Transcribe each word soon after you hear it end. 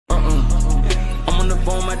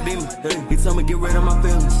phone with my demon. He told me get rid of my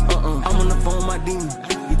feelings. I'm on the phone with my demon.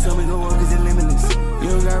 He told me go work cause it's limitless. You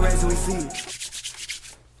don't got rest and we see it.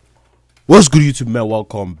 What's good, YouTube, man?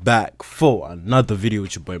 Welcome back for another video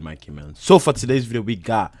with your boy Mikey, man. So for today's video we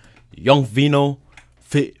got Yunk Vino,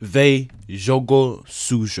 Veigh, Jogo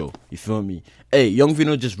Sujo. You feel me? Hey, Yunk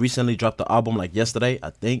Vino just recently dropped the album like yesterday, I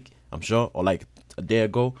think, I'm sure, or like a day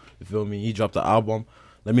ago. You feel me? He dropped the album.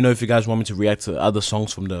 Let me know if you guys want me to react to other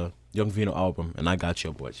songs from the Yunk Vino album, and I got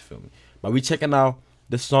your boys. You feel me? But we checking out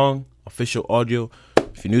this song, official audio.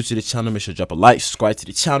 If you're new to the channel, make sure to drop a like, subscribe to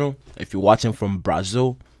the channel. If you're watching from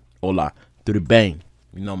Brazil, hola, tudo bem?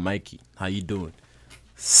 You know, Mikey, how you doing?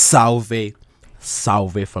 Salve,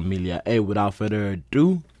 salve familia. Hey, without further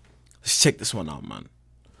ado, let's check this one out, man.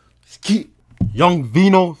 Let's keep Yunk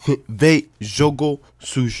Vino, Veigh, Jogo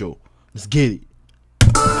Sujo. Let's get it.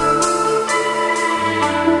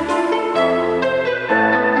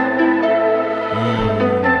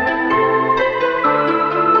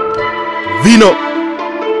 Vino.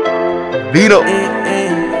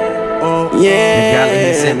 Yeah.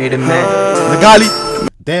 Nagali sent me the magic. Nagali.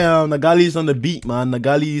 Damn, Nagali's on the beat, man.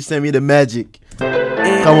 Nagali sent me the magic.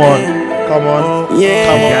 Come on. Come on.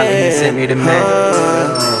 Nagali sent me the magic.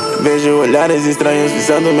 Vejo olhares estranhos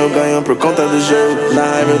visando meu ganho por conta do jogo. Na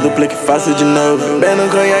raiva eu duplico e faço de novo. Bebendo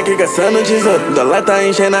conhaque, caçando tesouro. Dólar tá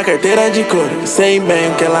enchendo a carteira de couro. Sei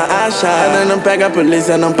bem o que ela acha. Ela não pega, a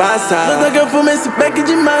polícia não passa. Nota que eu fumo esse pack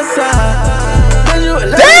de massa. Vejo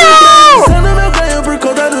olhares estranhos visando meu ganho por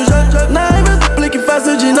conta do jogo. Na raiva eu duplico e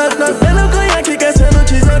faço de novo. Bebendo conhaque, caçando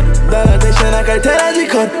tesouro. Dólar tá enchendo a carteira de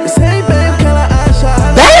couro. Sei bem o que ela acha.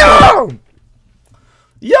 Damn!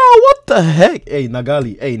 Yo, what the heck? Hey,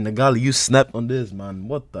 Nagali, you snapped on this, man.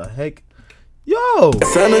 What the heck? Yo!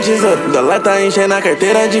 Caçando tesouro, dólar tá enchendo a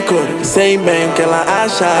carteira de couro. Sei bem o que ela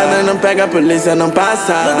acha. Ela não pega, a polícia não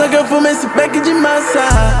passa. Nota que eu fumo esse pack de massa.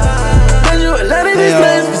 Vejo olhares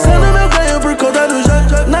estranhos visando meu ganho por conta do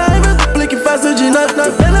jogo. Na raiva eu duplico e faço de novo.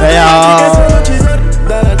 Caçando tesouro,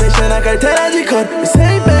 dólar tá enchendo a carteira de couro.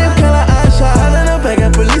 Sei bem o que ela acha. Ela não pega,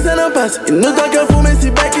 a polícia não passa. E no toque eu fumo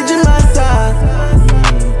esse pack de massa.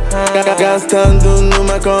 Gastando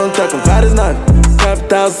numa conta com vários nove.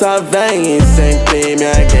 Capital só vem e sempre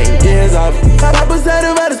minha gangue resolve. Papo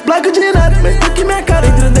sério, vários blocos de nada. Mas tu que minha cara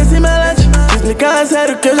dentro desse malete. Te explicar a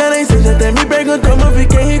sério que eu já nem sei. Já até me pergunto como eu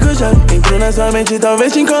fiquei rico já. Entro na sua mente,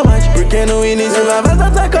 talvez te incomode. Porque no início lava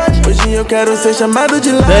só sacode. Hoje eu quero ser chamado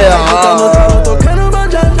de lá. Tá no talo, tocando bom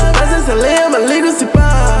job. Mas essa lei eu ligo se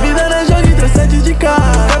pá. Vida na jogo e 3 sets de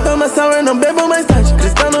carro. Quer tomar sour, não bebo mais tarde.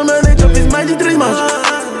 Cristal no meu dente, eu fiz mais de 3 mãos.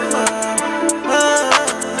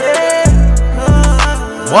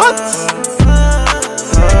 What?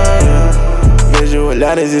 Vejo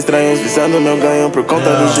olhares estranhos visando meu ganho por conta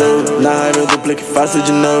do jogo. Na raiva eu duplico e faço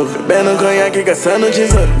de novo. Bebendo conhaque, caçando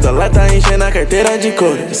tesouro. Dólar tá enchendo a carteira de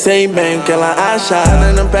couro. Sei bem o que ela acha.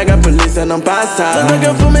 Ela não pega, a polícia não passa. Nota que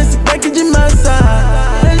eu fumo esse pack de massa.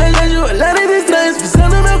 Vejo olhares estranhos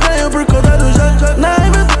visando meu ganho por conta do jogo. Na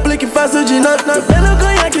raiva eu duplico e faço de novo. Bebendo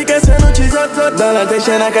conhaque, caçando tesouro. Dólar tá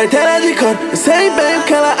enchendo a carteira de couro. Sei bem o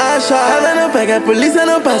que ela acha. Ela não pega, a polícia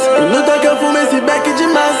não passa. E no toque eu fumo esse pack de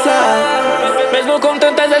massa. Mesmo com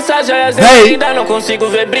tantas dessas joias eu Veigh. ainda não consigo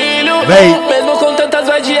ver brilho. Veigh. Mesmo com tantas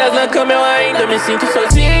vadias na cama eu ainda me sinto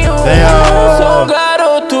sozinho. Veigh. Sou um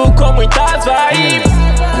garoto com muitas vibes,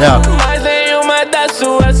 mas nenhuma das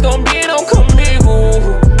suas combinam comigo.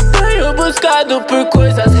 Tenho buscado por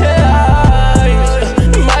coisas reais,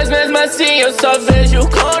 mas mesmo assim eu só vejo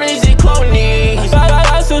clones e clones.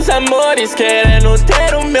 Falsos amores querendo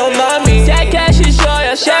ter o meu nome. Se é cash,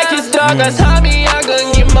 joia, cheques, drogas, a minha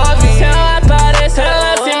gangue move. Se ela aparece,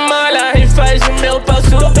 ela se malha e faz o meu pau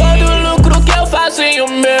subir. Todo lucro que eu faço em um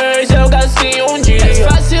mês eu gasto em um dia. É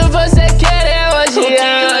fácil você querer hoje, o que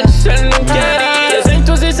antes você não queria.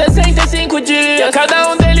 365 dias, cada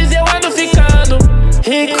um deles eu ando ficando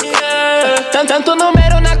rico. Tanto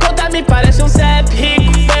número na conta me parece um CEP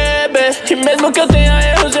rico, bebê. E mesmo que eu tenha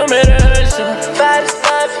erros eu mereço. Vários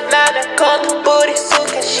love na minha conta, por isso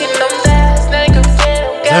que a gente não desce. Nem que eu queira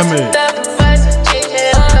gasto tanto, mas o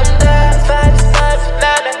dinheiro não dá. Vários love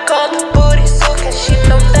na minha conta, por isso que a gente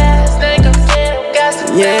não desce. Nem que eu queira gasto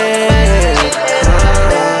tanto, mas o dinheiro não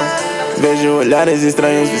dá. Vejo olhares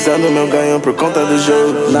estranhos visando meu ganho por conta do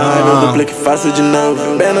jogo. Na raiva eu duplico e faço de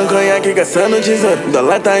novo. Bebendo conhaque, caçando tesouro.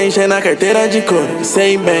 Dólar tá enchendo a carteira de couro.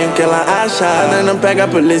 Sei bem o que ela acha. Ela não pega, a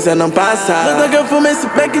polícia não passa. Nota que eu fumo esse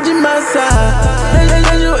pack de massa.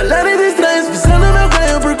 Vejo olhares estranhos visando meu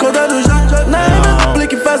ganho por conta do jogo. Na raiva eu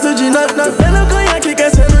duplico e faço de novo. Bebendo conhaque,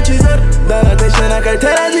 caçando tesouro. Dólar tá enchendo a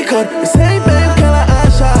carteira de couro. Sei bem o que ela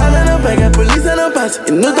acha. Ela não pega, a polícia não passa. cachaça.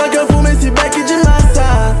 E nunca que eu fumo esse beck de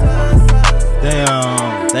massa.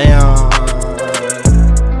 Damn, damn.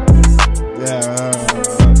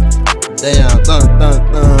 Damn, dun,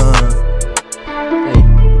 dun, dun.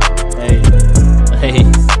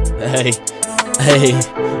 Hey.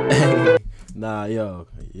 Nah, yo,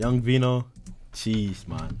 Yunk Vino, cheese,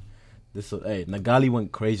 man. This was, hey, Nagali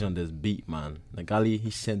went crazy on this beat, man. Nagali,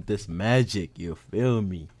 he sent this magic, you feel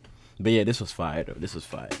me? But yeah, this was fire, though. This was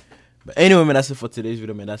fire. But anyway, man, that's it for today's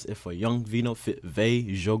video, man. That's it for Yunk Vino, Veigh,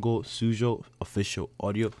 Jogo Sujo official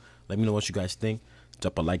audio. Let me know what you guys think.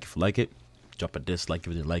 Drop a like if you like it. Drop a dislike if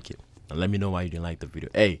you didn't like it. And let me know why you didn't like the video.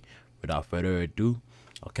 Hey, without further ado,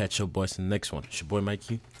 I'll catch your boys in the next one. It's your boy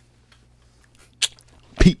Mikey.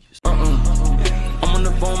 Peace. I'm on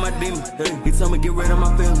the phone, my demon. He told me get rid of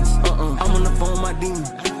my feelings. I'm on the phone, my demon.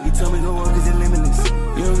 He told me go work 'cause it's limitless.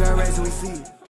 You don't got racks and we see it.